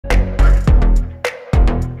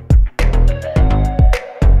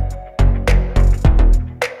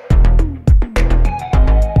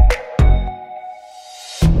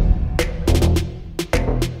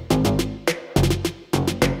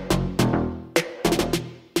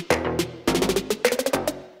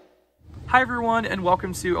Hi everyone, and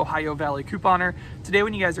welcome to Ohio Valley Couponer. Today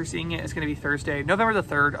when you guys are seeing it, it's going to be Thursday, November the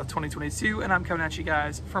 3rd of 2022, and I'm coming at you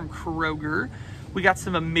guys from Kroger. We got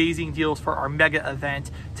some amazing deals for our mega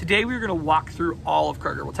event. Today we're going to walk through all of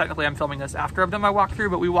Kroger. Well, technically I'm filming this after I've done my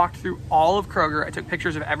walkthrough, but we walked through all of Kroger. I took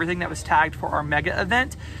pictures of everything that was tagged for our mega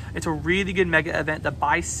event. It's a really good mega event, the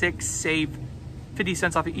buy 6, save 50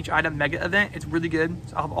 cents off of each item mega event. It's really good.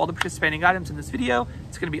 So I'll have all the participating items in this video.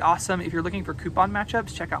 It's going to be awesome. If you're looking for coupon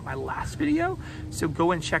matchups, check out my last video. So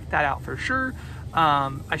go and check that out for sure.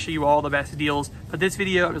 I show you all the best deals, but this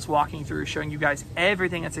video I'm just walking through, showing you guys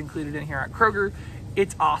everything that's included in here at Kroger.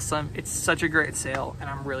 It's awesome. It's such a great sale, and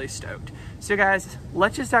I'm really stoked. So guys,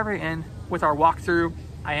 let's just dive right in with our walkthrough.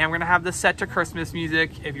 I am going to have this set to Christmas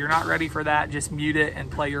music. If you're not ready for that, just mute it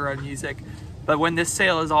and play your own music. But when this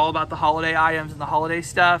sale is all about the holiday items and the holiday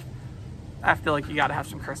stuff, I feel like you got to have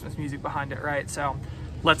some Christmas music behind it, right? So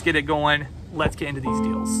let's get it going. Let's get into these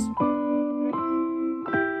deals.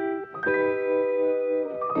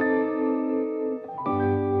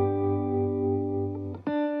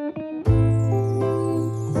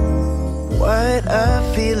 What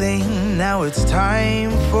a feeling, now it's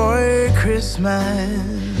time for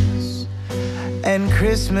Christmas. And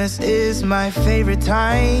Christmas is my favorite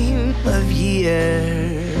time of year.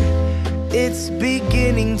 It's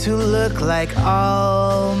beginning to look like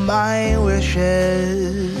all my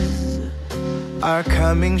wishes are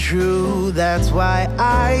coming true. That's why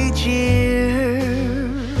I cheer.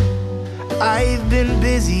 I've been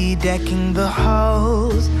busy decking the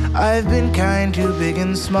halls. I've been kind to big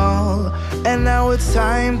and small. And now it's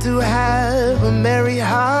time to have a merry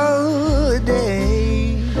holiday.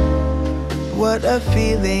 What a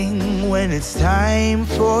feeling when it's time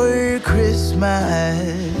for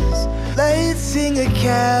Christmas. Let's sing a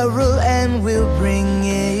carol and we'll bring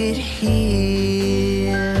it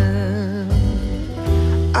here.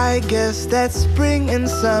 I guess that spring and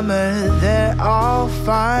summer, they're all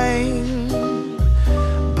fine.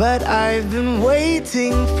 But I've been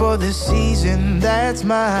waiting for the season that's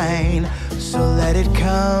mine. So let it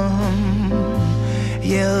come,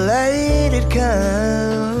 yeah, let it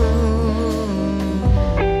come.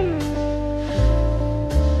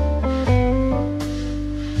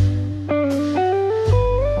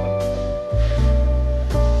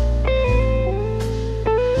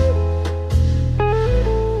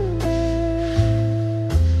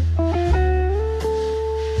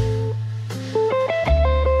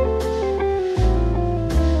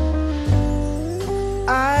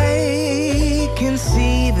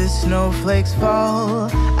 Snowflakes fall,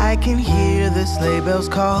 I can hear the sleigh bells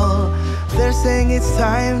call. They're saying it's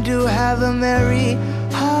time to have a merry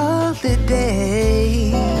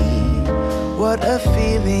holiday. What a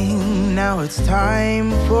feeling, now it's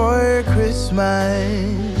time for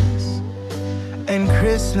Christmas. And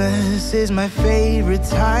Christmas is my favorite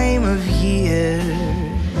time of year.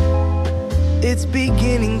 It's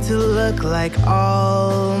beginning to look like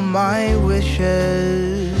all my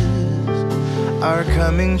wishes are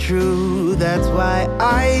coming true. That's why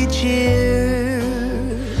I cheer.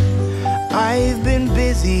 I've been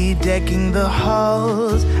busy decking the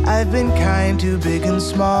halls. I've been kind to big and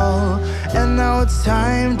small. And now it's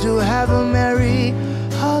time to have a merry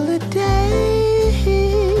holiday.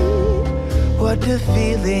 What a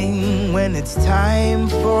feeling when it's time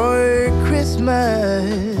for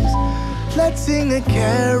Christmas. Let's sing a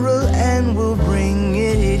carol and we'll bring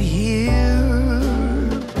it here.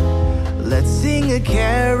 Let's sing a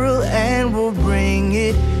carol and we'll bring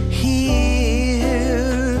it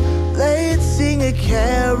here. Let's sing a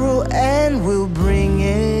carol and we'll bring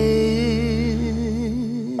it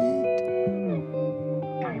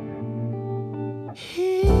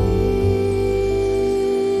here.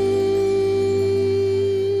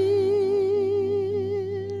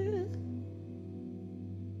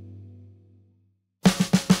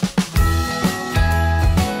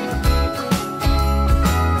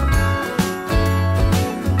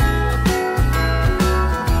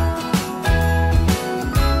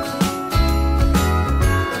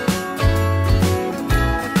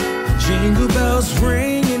 Jingle bells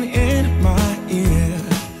ringing in my ear.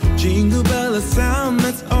 Jingle bell, a sound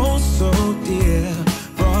that's oh so dear.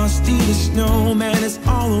 Frosty the snowman is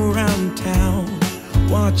all around town.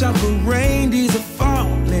 Watch out for reindeers are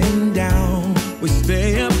falling down. We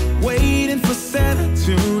stay up waiting for Santa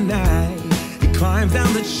tonight. He climbs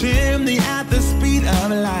down the chimney at the speed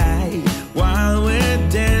of light. While we're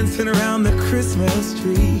dancing around the Christmas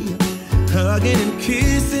tree, hugging and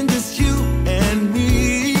kissing just you and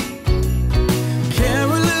me.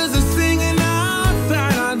 Carolers are singing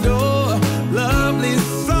outside our door, lovely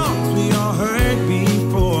songs we all heard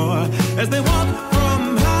before, as they walk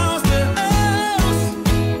from house to house.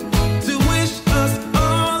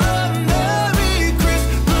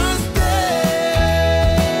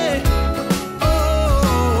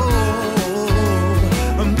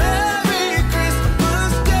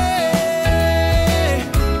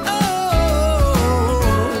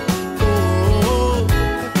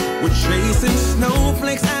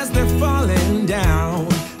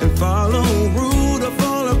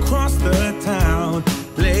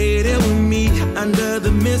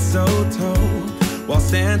 mistletoe, while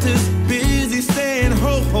Santa's busy saying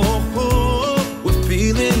ho, ho, ho. We're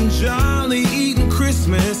feeling jolly, eating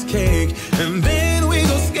Christmas cake, and then we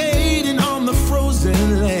go skating on the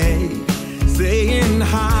frozen lake, saying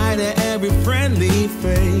hi to every friendly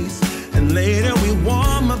face, and later we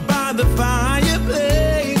warm up by the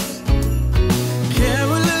fireplace.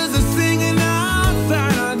 Carolers are singing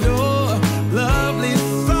outside our door, lovely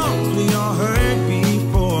songs we all heard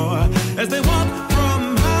before, as they walk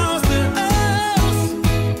from house to house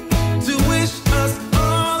to wish us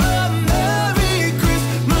all a Merry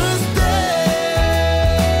Christmas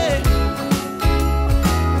Day.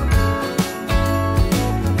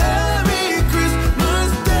 Merry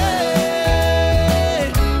Christmas Day.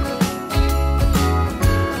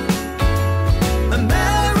 A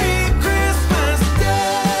Merry Christmas Day.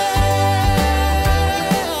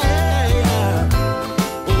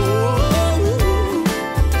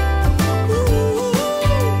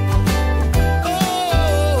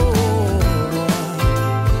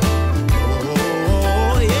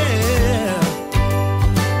 Oh, yeah.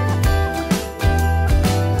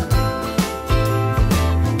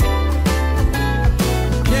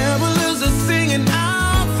 Carolers are singing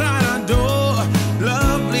outside our door,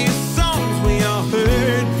 lovely songs we all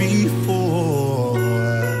heard before,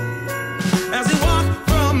 as we walk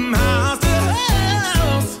from house to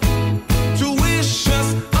house to wish us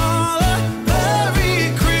all a Merry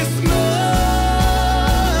Christmas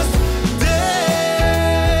Day.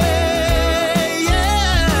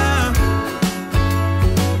 Yeah,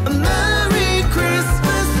 a Merry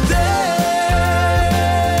Christmas Day.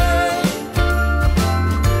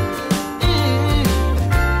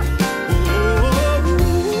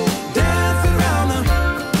 Dancing around the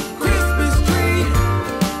Christmas tree,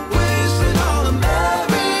 wishing all a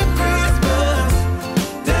Merry Christmas.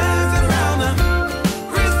 Dancing around the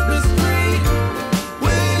Christmas tree,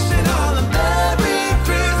 wishing all a Merry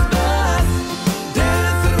Christmas.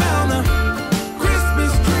 Dancing around the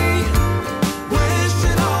Christmas tree,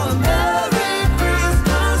 wishing all a Merry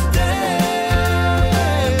Christmas Day.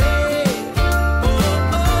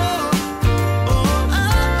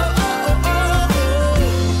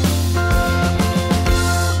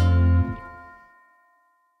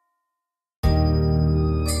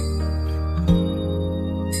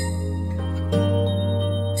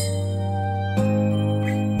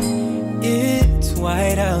 It's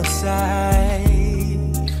white outside,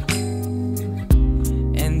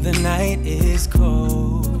 and the night is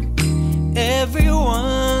cold.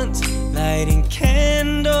 Everyone's lighting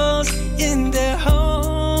candles in their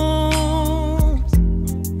homes.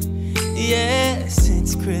 Yes,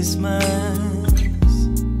 it's Christmas.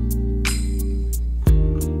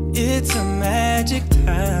 It's a magic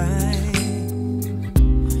time.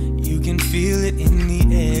 You can feel it in the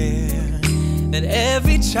air, that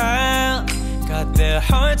every child got their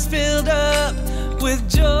hearts filled up with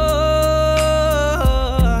joy.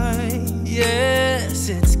 Yes,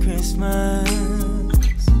 it's Christmas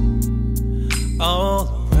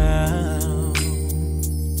all around.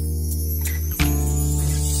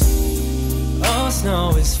 Oh,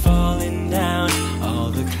 snow is falling down, all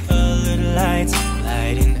the colored lights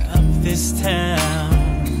lighting up this town.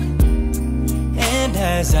 And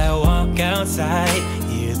as I walk outside,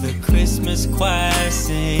 hear the Christmas choir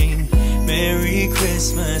sing Merry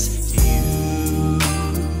Christmas to you.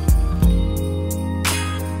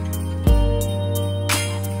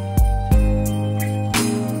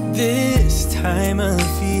 This time of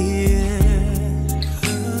year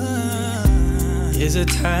is a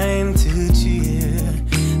time to cheer.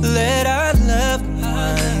 Let our loved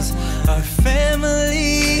ones, our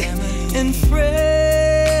family and friends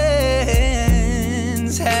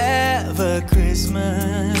have a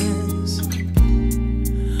Christmas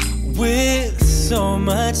with so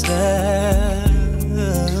much love,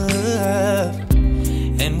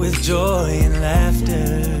 and with joy and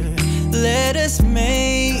laughter. Let us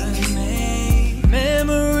make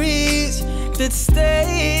memories that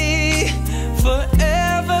stay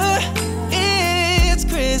forever. It's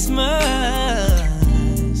Christmas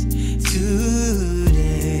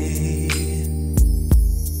today.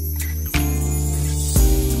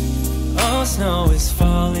 Oh, snow is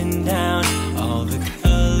falling down, all the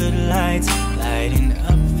colored lights lighting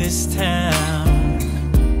up this town.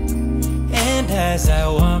 And as I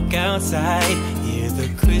walk outside, hear the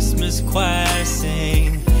Christmas choir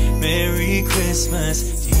sing Merry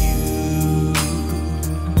Christmas to you.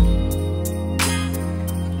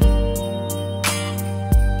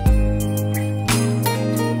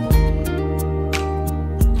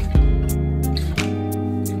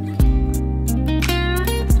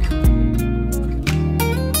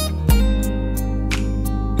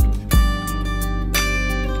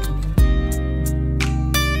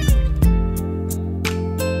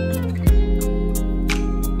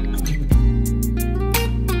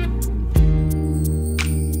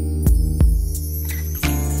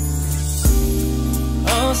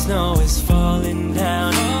 snow is falling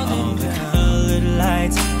down. All the colored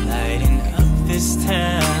lights lighting up this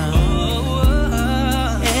town.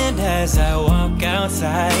 And as I walk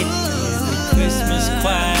outside, hear the Christmas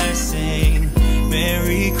choir sing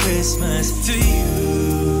Merry Christmas to you.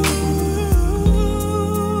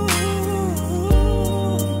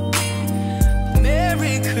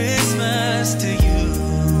 Merry Christmas to you.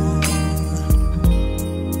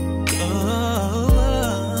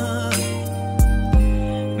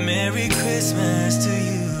 Merry Christmas to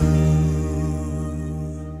you.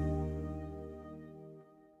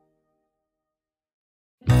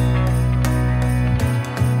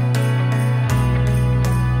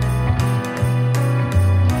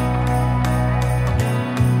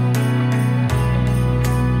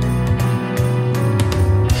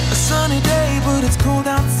 A sunny day, but it's cold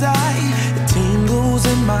outside. It tingles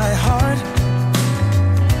in my heart.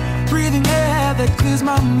 Breathing air that clears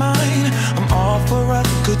my mind. I'm all for a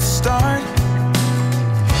good start.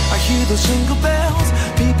 I hear those jingle bells,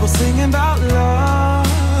 people singing about love.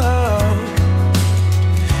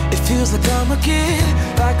 It feels like I'm a kid,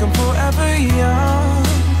 like I'm forever young.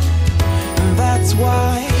 And that's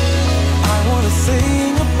why I wanna sing